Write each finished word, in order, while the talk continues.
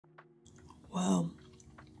Whoa.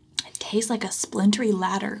 It tastes like a splintery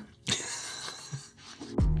ladder.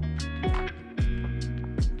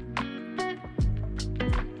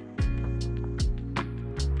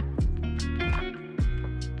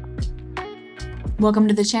 Welcome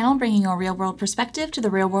to the channel, bringing a real-world perspective to the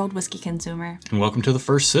real-world whiskey consumer. And welcome to the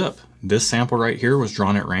first sip. This sample right here was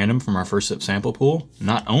drawn at random from our first sip sample pool.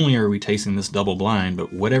 Not only are we tasting this double blind,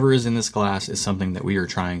 but whatever is in this glass is something that we are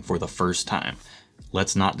trying for the first time.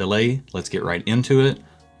 Let's not delay. Let's get right into it.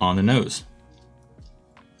 On the nose.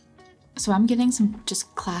 So I'm getting some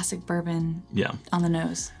just classic bourbon on the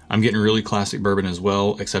nose. I'm getting really classic bourbon as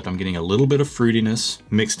well, except I'm getting a little bit of fruitiness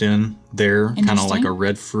mixed in there, kind of like a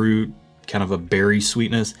red fruit, kind of a berry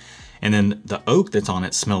sweetness. And then the oak that's on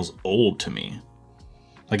it smells old to me.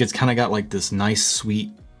 Like it's kind of got like this nice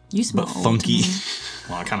sweet, but funky.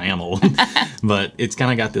 Well, I kind of am old, but it's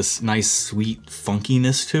kind of got this nice sweet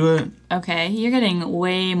funkiness to it. Okay, you're getting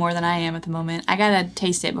way more than I am at the moment. I gotta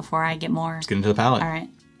taste it before I get more. Let's get into the palate. All right.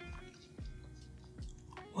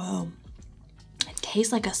 Whoa. It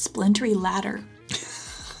tastes like a splintery ladder.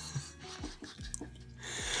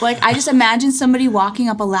 Like, I just imagine somebody walking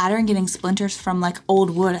up a ladder and getting splinters from, like, old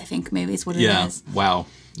wood, I think maybe is what it is. Yeah, wow.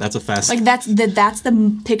 That's a fast... Like, that's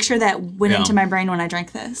the picture that went into my brain when I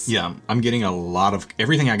drank this. Yeah, I'm getting a lot of...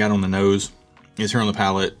 Everything I got on the nose is here on the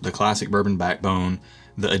palate. The classic bourbon backbone,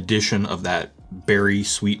 the addition of that berry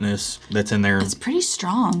sweetness that's in there. It's pretty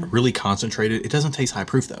strong. Really concentrated. It doesn't taste high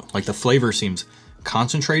proof, though. Like, the flavor seems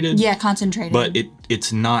concentrated. Yeah, concentrated. But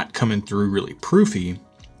it's not coming through really proofy.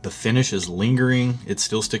 The finish is lingering. It's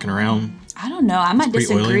still sticking around. I don't know. I might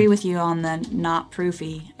disagree with you on the not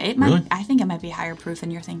proofy. It might. Really? I think it might be higher proof than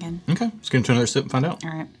you're thinking. Okay. Let's get into another sip and find out. All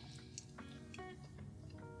right.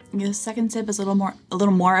 The second sip is a little more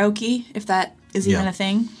oaky, if that is even a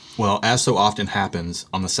thing. Well, as so often happens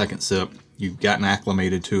on the second sip, you've gotten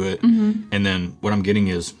acclimated to it. And then what I'm getting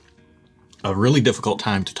is a really difficult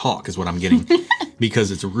time to talk is what I'm getting. Because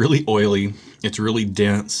it's really oily. It's really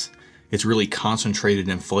dense. It's really concentrated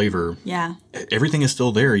in flavor. Yeah. Everything is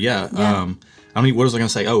still there, yeah. I mean, what was I going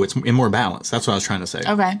to say? Oh, it's in more balance. That's what I was trying to say.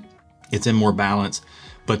 Okay. It's in more balance,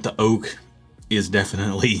 but the oak is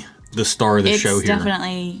definitely the star of the show here. It's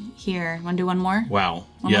definitely here. Want to do one more? Wow.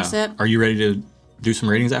 One more sip? Are you ready to do some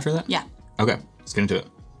ratings after that? Yeah. Okay, let's get into it.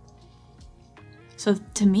 So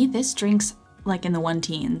to me, this drink's like in the 1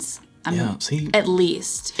 teens. See? At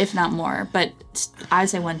least, if not more, but I would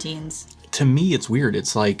say 1 teens. To me, it's weird.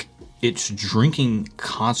 It's like, it's drinking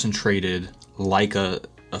concentrated like a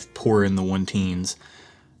pour in the 1 teens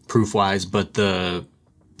proof wise, but the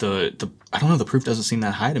I don't know, the proof doesn't seem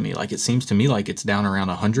that high to me. Like it seems to me like it's down around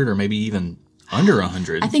 100 or maybe even under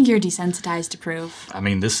 100. I think you're desensitized to proof. I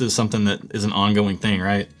mean, this is something that is an ongoing thing,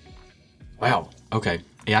 right? Wow. Okay.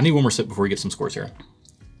 Yeah, I need one more sip before we get some scores here.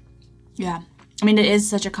 Yeah. I mean, it is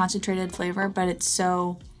such a concentrated flavor, but it's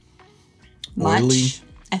so oily. Much.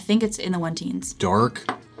 I think it's in the 1 teens. Dark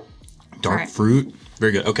fruit.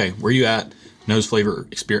 Very good. Okay, where are you at? Nose flavor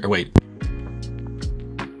experience. Wait.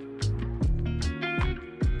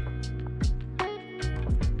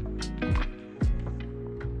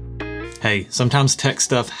 Hey, sometimes tech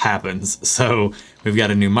stuff happens. So we've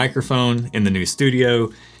got a new microphone in the new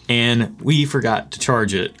studio and we forgot to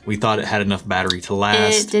charge it. We thought it had enough battery to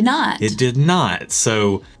last. It did not. It did not.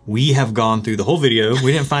 So we have gone through the whole video.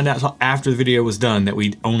 We didn't find out until after the video was done that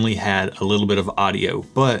we only had a little bit of audio,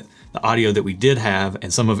 but the audio that we did have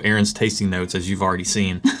and some of Aaron's tasting notes, as you've already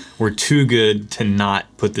seen, were too good to not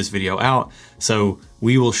put this video out. So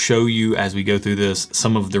we will show you as we go through this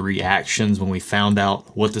some of the reactions when we found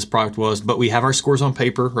out what this product was, but we have our scores on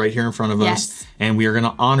paper right here in front of us and we are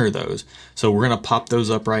gonna honor those. So we're gonna pop those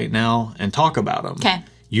up right now and talk about them. Okay.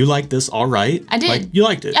 You liked this all right? I did. Like, you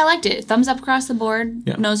liked it? I liked it. Thumbs up across the board.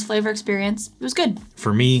 Yeah. Nose flavor experience. It was good.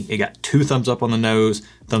 For me, it got 2 thumbs up on the nose,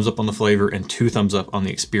 thumbs up on the flavor, and 2 thumbs up on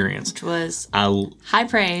the experience. Which was high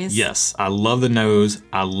praise. Yes. I love the nose.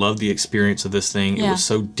 I love the experience of this thing. It was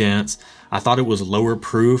so dense. I thought it was lower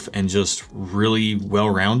proof and just really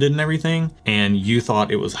well-rounded and everything. And you thought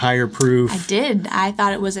it was higher proof. I did. I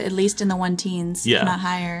thought it was at least in the 1 teens, if not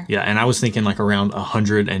higher. Yeah, and I was thinking like around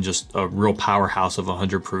 100 and just a real powerhouse of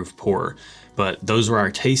 100 proof pour. But those were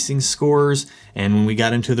our tasting scores. And when we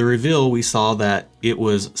got into the reveal, we saw that it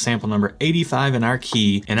was sample number 85 in our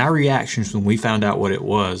key. And our reactions when we found out what it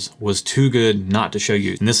was too good not to show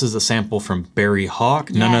you. And this is a sample from Barry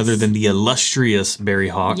Hawk, none other than the illustrious Barry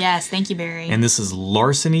Hawk. Yes, thank you, Barry. And this is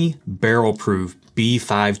Larceny Barrel Proof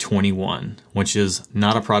B521, which is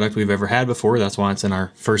not a product we've ever had before. That's why it's in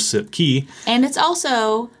our first sip key. And it's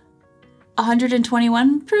also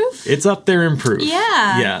 121 proof. It's up there in proof.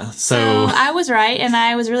 Yeah. Yeah. So I was right, and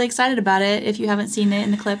I was really excited about it. If you haven't seen it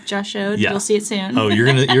in the clip Josh showed, you'll see it soon. Oh, you're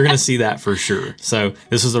gonna see that for sure. So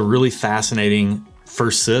this is a really fascinating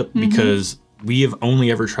first sip because we have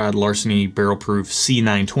only ever tried Larceny Barrel Proof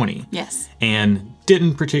C920. Yes. And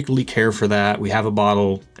didn't particularly care for that. We have a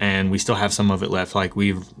bottle, and we still have some of it left. Like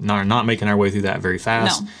we've not making our way through that very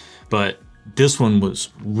fast. No. But this one was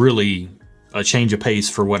really a change of pace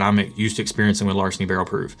for what I'm used to experiencing with Larceny Barrel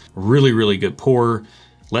Proof. Really, really good pour.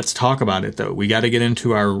 Let's talk about it though. We got to get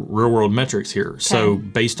into our real world metrics here. Okay. So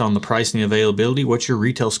based on the price and the availability, what's your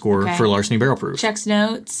retail score for Larceny Barrel Proof? Checks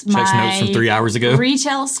notes. Checks notes from 3 hours ago.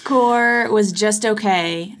 Retail score was just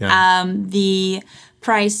okay. Yeah. The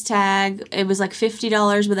price tag, it was like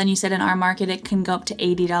 $50, but then you said in our market it can go up to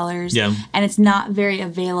 $80. Yeah. And it's not very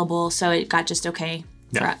available, so it got just okay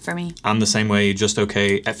for me. I'm the same way, just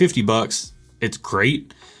okay. At $50, it's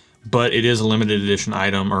great, but it is a limited edition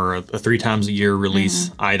item or a 3 times a year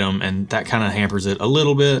release item, and that kind of hampers it a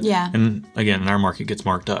little bit. Yeah. And again, in our market, gets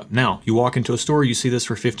marked up. Now, you walk into a store, you see this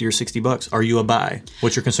for $50 or $60. Are you a buy?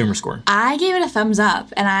 What's your consumer score? I gave it a thumbs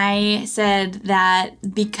up, and I said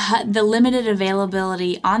that because the limited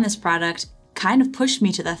availability on this product kind of pushed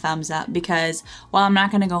me to the thumbs up, because while I'm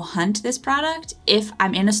not going to go hunt this product, if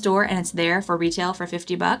I'm in a store and it's there for retail for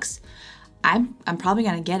 $50, I'm probably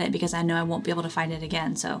going to get it because I know I won't be able to find it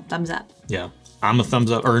again. So thumbs up. Yeah. I'm a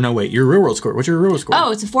thumbs up. Or no, wait, your real world score. What's your real world score?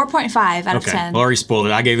 Oh, it's a 4.5 out of 10. Well, I already spoiled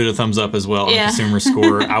it. I gave it a thumbs up as well on consumer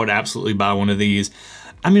score. I would absolutely buy one of these.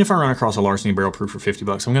 I mean, if I run across a Larceny Barrel Proof for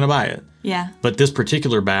 $50, I'm going to buy it. Yeah. But this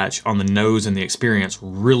particular batch on the nose and the experience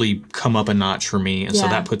really come up a notch for me. And so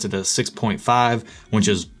that puts it at 6.5, which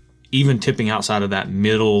is even tipping outside of that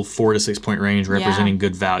middle 4 to 6 point range, representing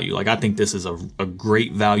good value. Like, I think this is a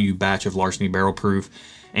great value batch of Larceny Barrel Proof.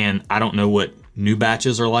 And I don't know what new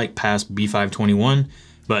batches are like past B521,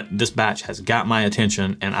 but this batch has got my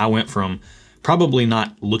attention. And I went from probably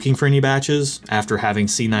not looking for any batches after having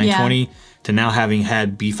C920 to now having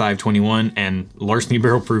had B521, and Larceny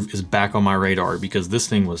Barrel Proof is back on my radar because this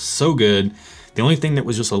thing was so good. The only thing that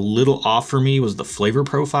was just a little off for me was the flavor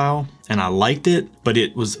profile, and I liked it, but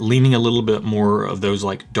it was leaning a little bit more of those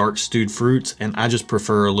like dark stewed fruits, and I just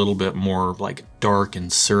prefer a little bit more like dark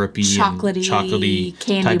and syrupy chocolatey, and chocolatey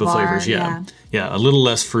candy type bar, of flavors. Yeah, a little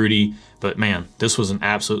less fruity, but man, this was an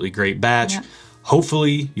absolutely great batch. Yep.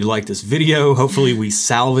 Hopefully you like this video. Hopefully we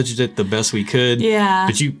salvaged it the best we could. Yeah.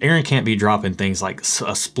 But Aaron can't be dropping things like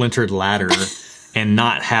a splintered ladder and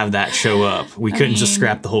not have that show up. We couldn't just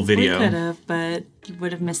scrap the whole video. We could have, but you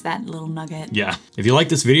would have missed that little nugget. Yeah. If you like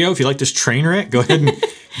this video, if you like this train wreck, go ahead and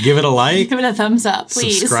give it a like. Give it a thumbs up,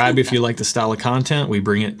 please. Subscribe if you like the style of content. We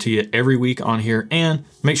bring it to you every week on here. And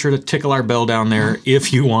make sure to tickle our bell down there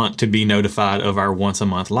if you want to be notified of our once a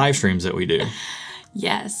month live streams that we do.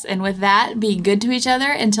 Yes. And with that, be good to each other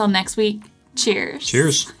until next week. Cheers.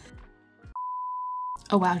 Cheers.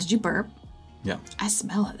 Oh, wow. Did you burp? Yeah. I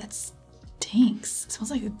smell it. That stinks. It smells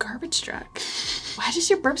like a garbage truck. Why does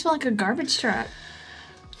your burp smell like a garbage truck?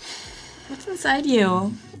 What's inside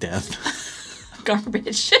you? Death.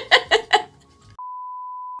 Garbage.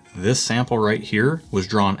 This sample right here was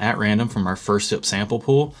drawn at random from our first sip sample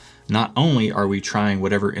pool. Not only are we trying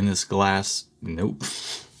whatever in this glass, nope.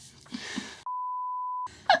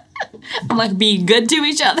 I'm like, be good to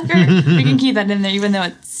each other. We can keep that in there even though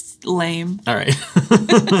it's lame. All right.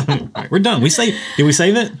 All right, we're done. Did we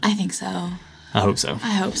save it? I think so. I hope so.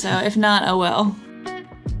 I hope so. If not, oh well.